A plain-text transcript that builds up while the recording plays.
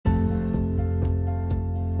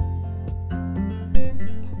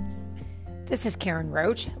This is Karen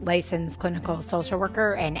Roach, licensed clinical social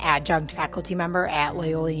worker and adjunct faculty member at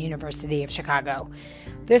Loyola University of Chicago.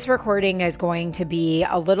 This recording is going to be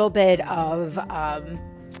a little bit of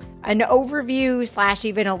an overview /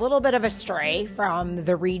 even a little bit of a stray from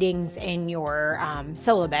the readings in your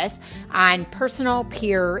syllabus on personal,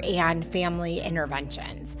 peer, and family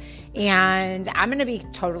interventions. And I'm going to be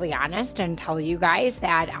totally honest and tell you guys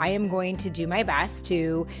that I am going to do my best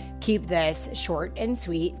to keep this short and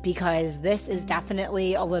sweet because this is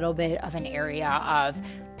definitely a little bit of an area of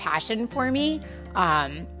passion for me.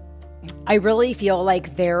 I really feel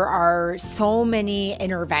like there are so many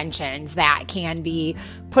interventions that can be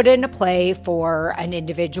put into play for an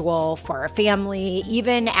individual, for a family,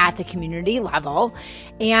 even at the community level.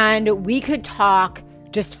 And we could talk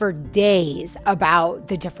just for days about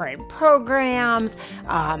the different programs,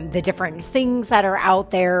 the different things that are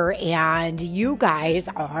out there. And you guys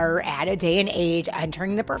are at a day and age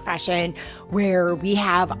entering the profession where we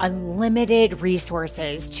have unlimited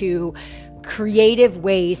resources to creative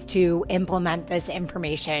ways to implement this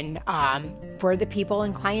information for the people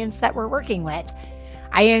and clients that we're working with.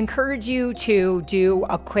 I encourage you to do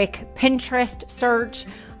a quick Pinterest search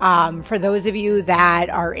for those of you that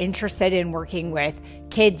are interested in working with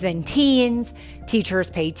kids and teens. Teachers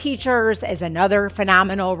Pay Teachers is another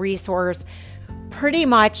phenomenal resource. Pretty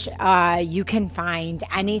much you can find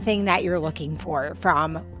anything that you're looking for,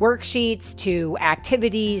 from worksheets to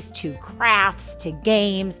activities to crafts to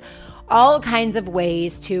games, all kinds of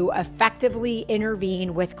ways to effectively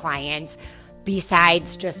intervene with clients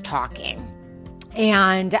besides just talking.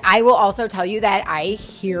 And I will also tell you that I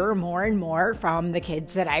hear more and more from the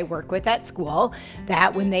kids that I work with at school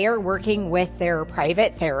that when they are working with their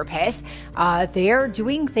private therapist, they are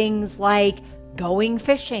doing things like going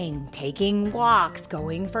fishing, taking walks,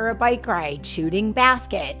 going for a bike ride, shooting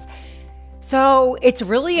baskets. So it's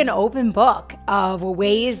really an open book of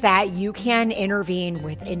ways that you can intervene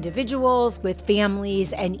with individuals, with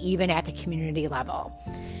families, and even at the community level.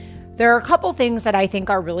 There are a couple things that I think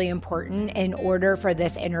are really important in order for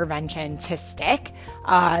this intervention to stick.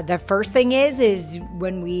 The first thing is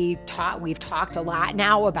when we've talked a lot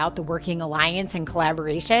now about the working alliance and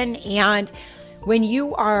collaboration. And when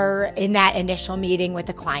you are in that initial meeting with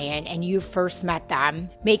the client and you first met them,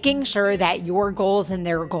 making sure that your goals and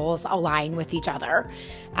their goals align with each other.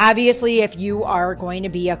 Obviously, if you are going to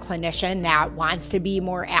be a clinician that wants to be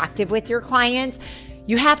more active with your clients,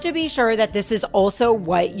 you have to be sure that this is also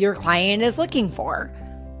what your client is looking for.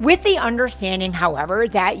 With the understanding, however,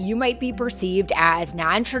 that you might be perceived as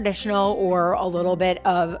non-traditional or a little bit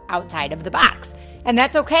of outside of the box. And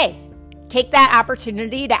that's okay. Take that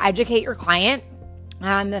opportunity to educate your client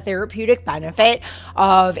on the therapeutic benefit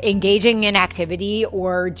of engaging in activity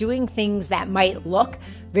or doing things that might look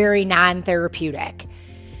very non-therapeutic.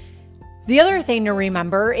 The other thing to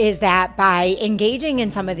remember is that by engaging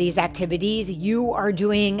in some of these activities, you are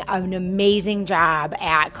doing an amazing job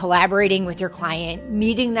at collaborating with your client,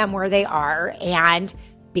 meeting them where they are, and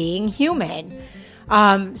being human.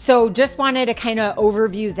 So just wanted to kind of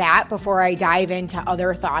overview that before I dive into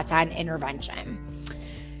other thoughts on intervention.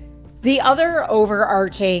 The other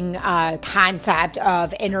overarching concept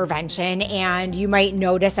of intervention, and you might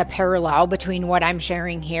notice a parallel between what I'm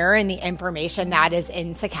sharing here and the information that is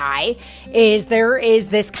in Sakai, is there is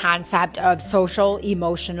this concept of social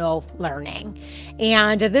emotional learning.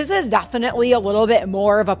 And this is definitely a little bit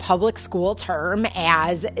more of a public school term,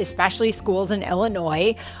 as especially schools in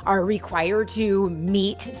Illinois are required to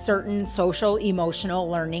meet certain social emotional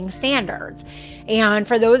learning standards. And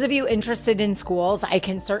for those of you interested in schools, I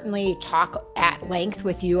can certainly talk at length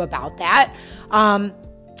with you about that.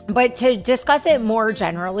 But to discuss it more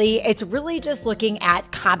generally, it's really just looking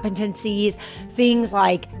at competencies, things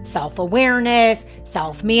like self-awareness,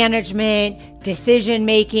 self-management,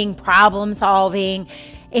 decision-making, problem-solving.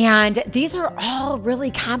 And these are all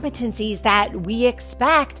really competencies that we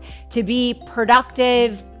expect to be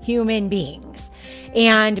productive human beings.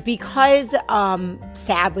 And because,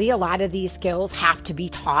 sadly, a lot of these skills have to be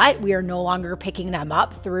taught, we are no longer picking them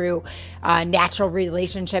up through natural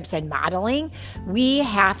relationships and modeling. We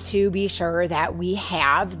have to be sure that we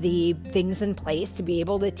have the things in place to be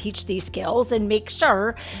able to teach these skills and make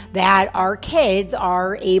sure that our kids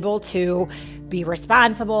are able to be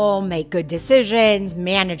responsible, make good decisions,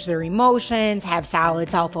 manage their emotions, have solid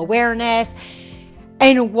self-awareness.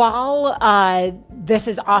 And while this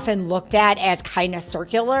is often looked at as kind of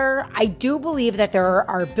circular, I do believe that there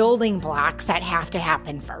are building blocks that have to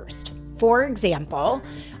happen first. For example,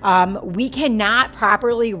 we cannot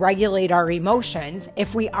properly regulate our emotions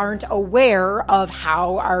if we aren't aware of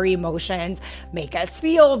how our emotions make us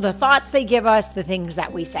feel, the thoughts they give us, the things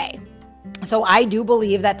that we say. So I do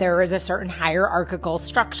believe that there is a certain hierarchical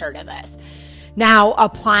structure to this. Now,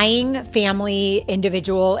 applying family,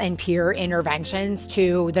 individual, and peer interventions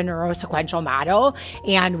to the neurosequential model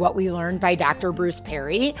and what we learned by Dr. Bruce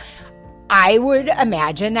Perry, I would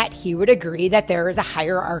imagine that he would agree that there is a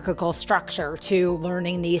hierarchical structure to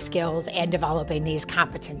learning these skills and developing these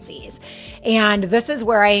competencies. And this is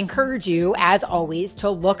where I encourage you, as always, to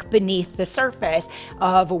look beneath the surface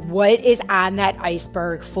of what is on that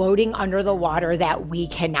iceberg floating under the water that we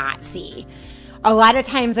cannot see. A lot of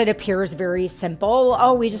times it appears very simple.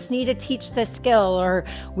 Oh, we just need to teach the skill, or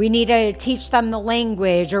we need to teach them the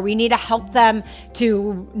language, or we need to help them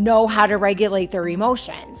to know how to regulate their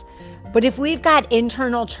emotions. But if we've got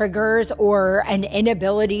internal triggers or an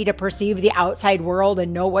inability to perceive the outside world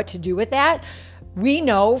and know what to do with that, we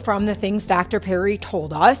know from the things Dr. Perry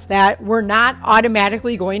told us that we're not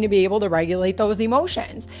automatically going to be able to regulate those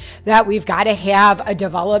emotions, that we've got to have a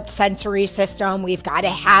developed sensory system, we've got to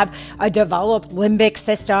have a developed limbic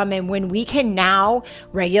system, and when we can now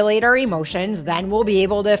regulate our emotions, then we'll be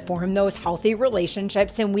able to form those healthy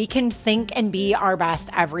relationships and we can think and be our best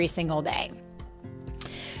every single day.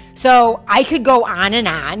 So I could go on and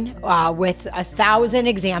on with 1,000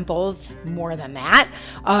 examples, more than that,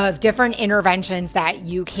 of different interventions that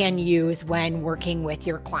you can use when working with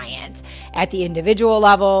your clients at the individual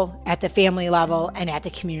level, at the family level, and at the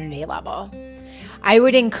community level. I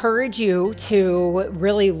would encourage you to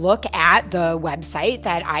really look at the website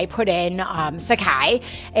that I put in, Sakai,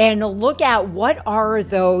 and look at what are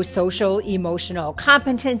those social emotional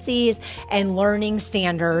competencies and learning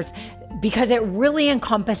standards, because it really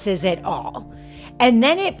encompasses it all. And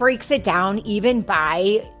then it breaks it down even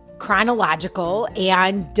by chronological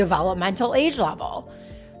and developmental age level.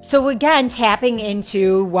 So again, tapping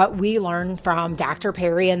into what we learned from Dr.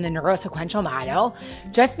 Perry and the neurosequential model,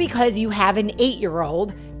 just because you have an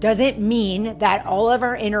 8-year-old doesn't mean that all of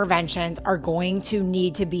our interventions are going to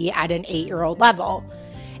need to be at an 8-year-old level.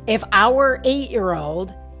 If our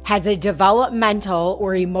 8-year-old has a developmental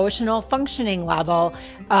or emotional functioning level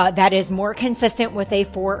that is more consistent with a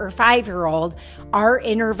 4 or 5-year-old, our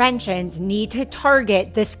interventions need to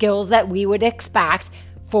target the skills that we would expect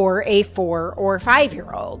for a 4 or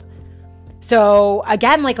 5-year-old. So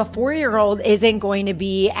again, like a 4-year-old isn't going to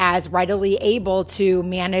be as readily able to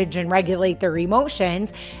manage and regulate their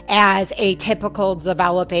emotions as a typical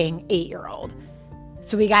developing 8-year-old.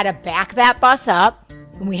 So we got to back that bus up,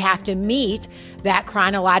 and we have to meet that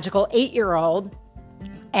chronological 8-year-old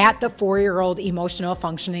at the 4-year-old emotional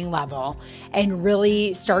functioning level and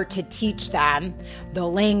really start to teach them the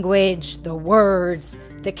language, the words,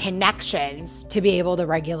 the connections to be able to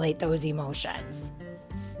regulate those emotions.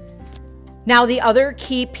 Now, the other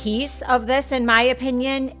key piece of this, in my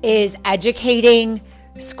opinion, is educating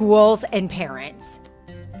schools and parents,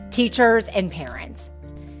 teachers and parents.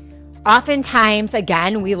 Oftentimes,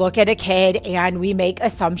 again, we look at a kid and we make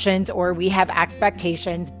assumptions or we have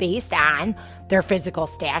expectations based on their physical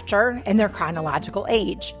stature and their chronological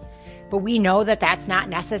age. But we know that that's not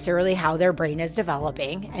necessarily how their brain is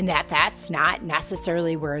developing and that that's not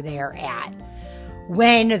necessarily where they're at.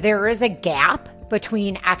 When there is a gap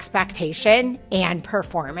between expectation and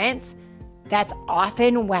performance, that's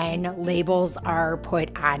often when labels are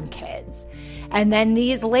put on kids. And then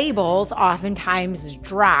these labels oftentimes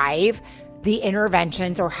drive the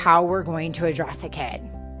interventions or how we're going to address a kid.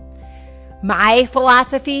 My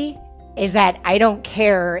philosophy is that I don't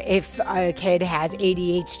care if a kid has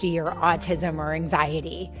ADHD or autism or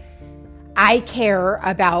anxiety. I care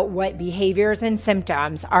about what behaviors and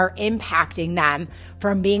symptoms are impacting them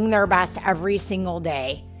from being their best every single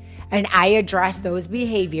day. And I address those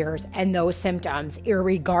behaviors and those symptoms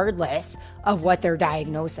irregardless of what their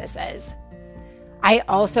diagnosis is. I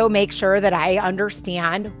also make sure that I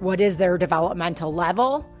understand what is their developmental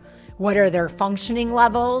level, what are their functioning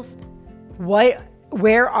levels,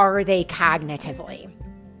 where are they cognitively.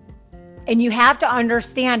 And you have to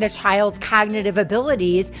understand a child's cognitive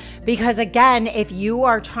abilities because, again, if you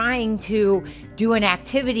are trying to do an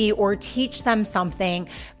activity or teach them something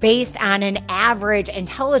based on an average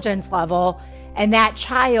intelligence level and that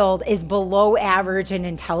child is below average in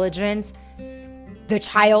intelligence, the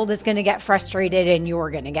child is going to get frustrated and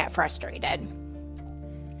you're going to get frustrated.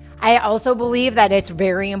 I also believe that it's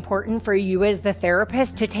very important for you as the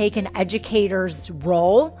therapist to take an educator's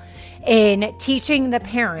role in teaching the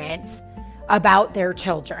parents about their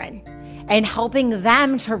children and helping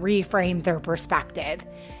them to reframe their perspective,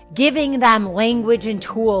 giving them language and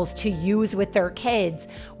tools to use with their kids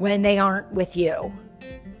when they aren't with you.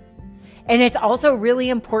 And it's also really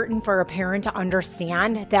important for a parent to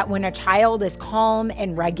understand that when a child is calm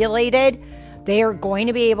and regulated, They are going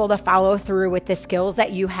to be able to follow through with the skills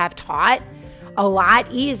that you have taught a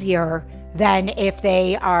lot easier than if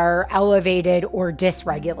they are elevated or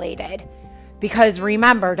dysregulated. Because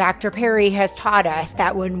remember, Dr. Perry has taught us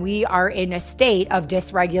that when we are in a state of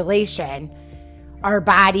dysregulation, our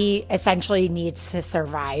body essentially needs to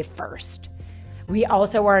survive first. We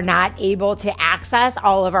also are not able to access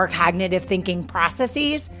all of our cognitive thinking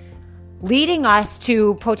processes, leading us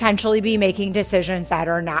to potentially be making decisions that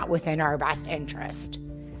are not within our best interest.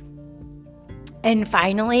 And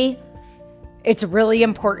finally, it's really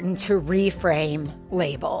important to reframe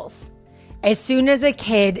labels. As soon as a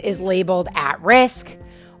kid is labeled at risk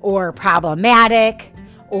or problematic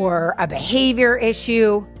or a behavior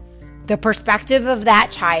issue, the perspective of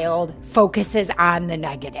that child focuses on the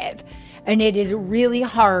negative. And it is really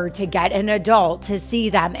hard to get an adult to see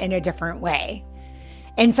them in a different way.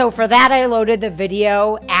 And so for that, I loaded the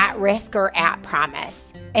video at risk or at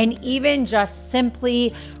promise. And even just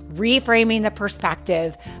simply reframing the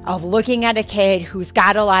perspective of looking at a kid who's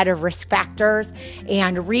got a lot of risk factors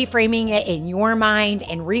and reframing it in your mind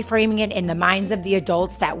and reframing it in the minds of the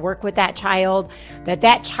adults that work with that child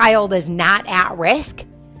is not at risk,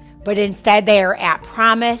 but instead they are at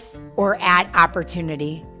promise or at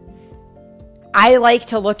opportunity. I like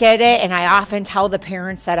to look at it, and I often tell the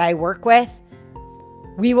parents that I work with,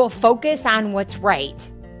 we will focus on what's right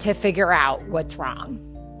to figure out what's wrong.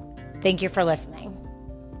 Thank you for listening.